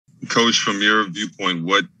Coach, from your viewpoint,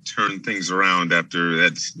 what turned things around after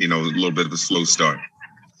that's, a little bit of a slow start?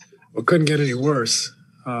 Well, couldn't get any worse.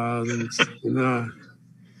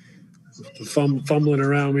 Fumbling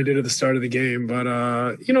around we did at the start of the game, but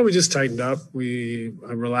we just tightened up. We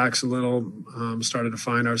relaxed a little, started to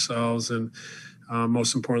find ourselves, and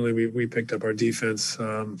most importantly, we picked up our defense.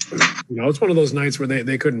 It's one of those nights where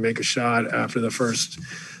they couldn't make a shot after the first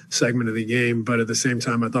segment of the game, but at the same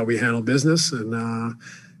time, I thought we handled business and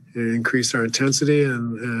increased our intensity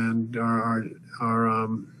and our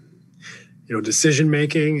decision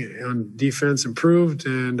making on defense improved,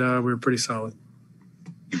 and we were pretty solid.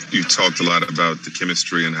 You talked a lot about the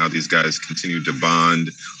chemistry and how these guys continue to bond.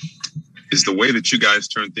 Is the way that you guys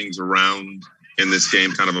turn things around in this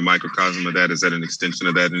game kind of a microcosm of that? Is that an extension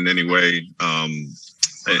of that in any way?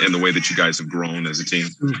 And the way that you guys have grown as a team?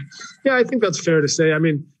 Yeah, I think that's fair to say. I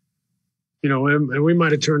mean, and we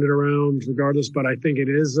might have turned it around regardless, but I think it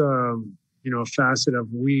is, a facet of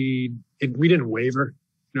we didn't waver,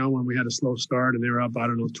 when we had a slow start and they were up,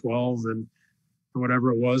 12 and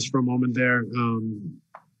whatever it was for a moment there.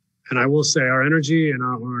 And I will say our energy and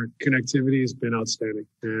our connectivity has been outstanding,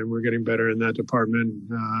 and we're getting better in that department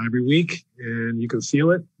every week, and you can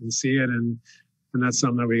feel it and see it, and that's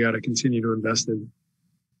something that we got to continue to invest in.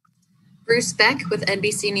 Bruce Beck with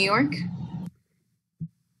NBC New York.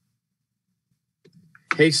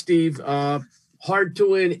 Hey, Steve. Hard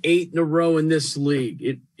to win 8 in a row in this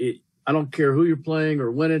league. I don't care who you're playing or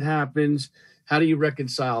when it happens. How do you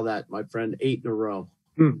reconcile that, my friend? 8 in a row.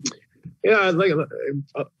 Yeah, like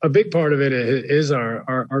a big part of it is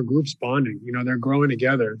our groups bonding. They're growing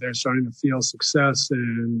together. They're starting to feel success,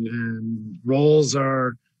 and roles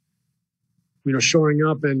are, showing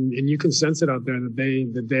up, and you can sense it out there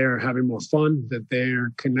that they're having more fun, that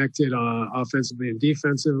they're connected offensively and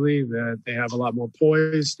defensively, that they have a lot more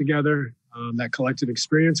poise together. That collective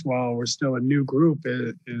experience, while we're still a new group,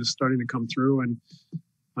 is starting to come through, and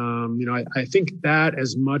I think that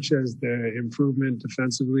as much as the improvement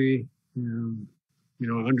defensively,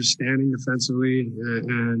 understanding defensively,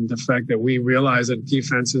 and the fact that we realize that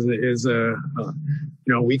defense is a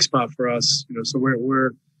weak spot for us. So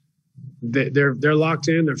they're locked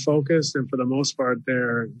in, they're focused, and for the most part,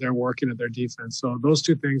 they're working at their defense. So those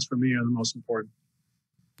two things for me are the most important.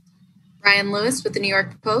 Brian Lewis with the New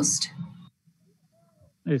York Post.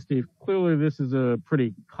 Hey, Steve, clearly this is a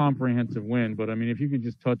pretty comprehensive win, but I mean, if you could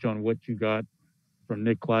just touch on what you got from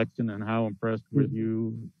Nick Claxton and how impressed with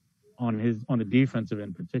you on the defensive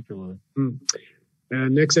end particularly. And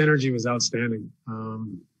Nick's energy was outstanding.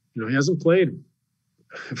 He hasn't played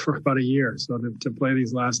for about a year, so to play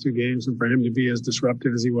these last 2 games and for him to be as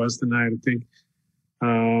disruptive as he was tonight, I think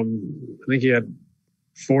he had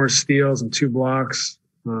 4 steals and 2 blocks,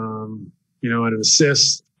 and an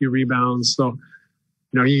assist, a few rebounds. So,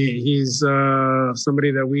 he's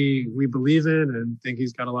somebody that we believe in and think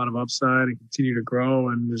he's got a lot of upside and continue to grow,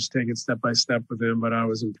 and just take it step by step with him. But I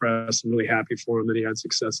was impressed and really happy for him that he had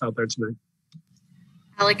success out there tonight.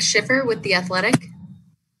 Alex Schiffer with The Athletic.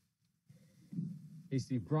 Hey,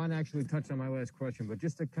 Steve, Brian actually touched on my last question, but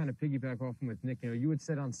just to kind of piggyback off him with Nick, you had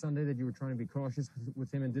said on Sunday that you were trying to be cautious with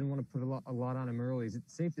him and didn't want to put a lot on him early. Is it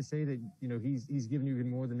safe to say that, he's given you even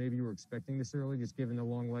more than maybe you were expecting this early, just given the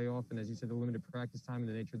long layoff and, as you said, the limited practice time and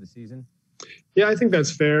the nature of the season? Yeah, I think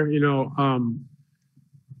that's fair.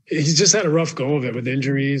 He's just had a rough go of it with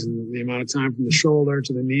injuries and the amount of time from the shoulder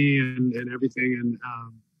to the knee and everything. And,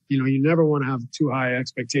 you never want to have too high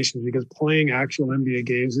expectations, because playing actual NBA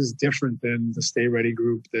games is different than the Stay Ready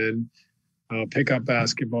group, than pickup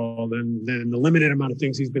basketball, than the limited amount of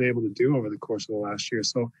things he's been able to do over the course of the last year.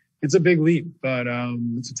 So it's a big leap, but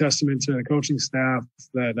it's a testament to the coaching staff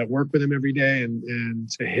that work with him every day and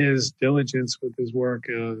to his diligence with his work.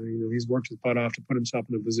 He's worked his butt off to put himself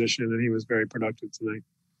in a position, and he was very productive tonight.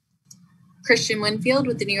 Christian Winfield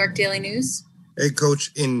with the New York Daily News. Hey,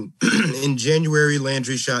 Coach, in January,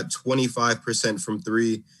 Landry shot 25% from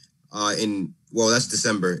 3. That's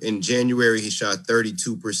December. In January, he shot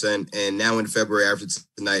 32%, and now in February, after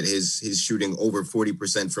tonight, he's shooting over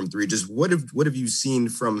 40% from 3. Just what have you seen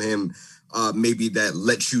from him, maybe that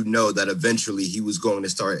lets you know that eventually he was going to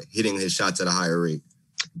start hitting his shots at a higher rate?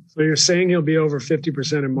 So you're saying he'll be over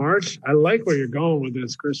 50% in March? I like where you're going with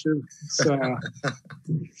this, Christian.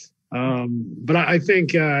 But I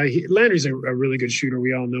think Landry's a really good shooter.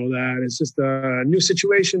 We all know that. It's just a new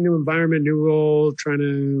situation, new environment, new role, trying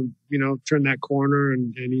to, turn that corner.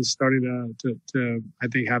 And he's starting to, I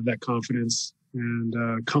think, have that confidence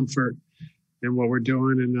and comfort in what we're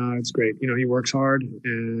doing. And it's great. He works hard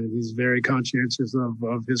and he's very conscientious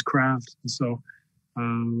of his craft. And so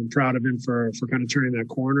I'm proud of him for kind of turning that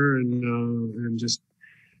corner and just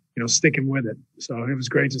sticking with it. So it was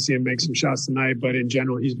great to see him make some shots tonight, but in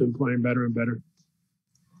general, he's been playing better and better.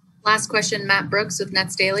 Last question, Matt Brooks with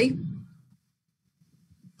Nets Daily.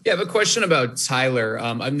 Yeah, I have a question about Tyler.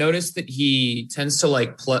 I've noticed that he tends to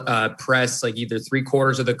press either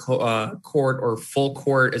 3/4 of the court or full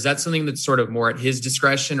court. Is that something that's sort of more at his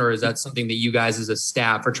discretion, or is that something that you guys as a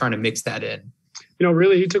staff are trying to mix that in?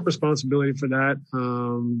 Really, he took responsibility for that.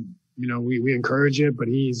 We encourage it, but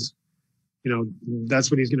he's, that's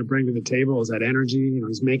what he's going to bring to the table is that energy.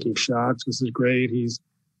 He's making shots, which is great. He's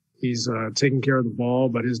taking care of the ball,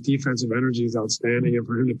 but his defensive energy is outstanding. And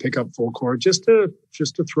for him to pick up full court, just to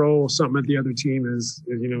throw something at the other team is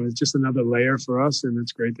just another layer for us. And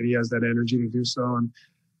it's great that he has that energy to do so. And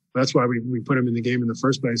that's why we put him in the game in the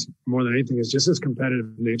first place. More than anything, is just his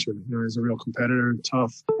competitive nature. He's a real competitor,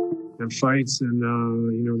 tough, and fights. And,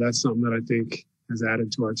 that's something that I think has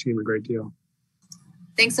added to our team a great deal.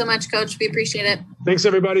 Thanks so much, Coach. We appreciate it. Thanks,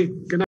 everybody. Good night.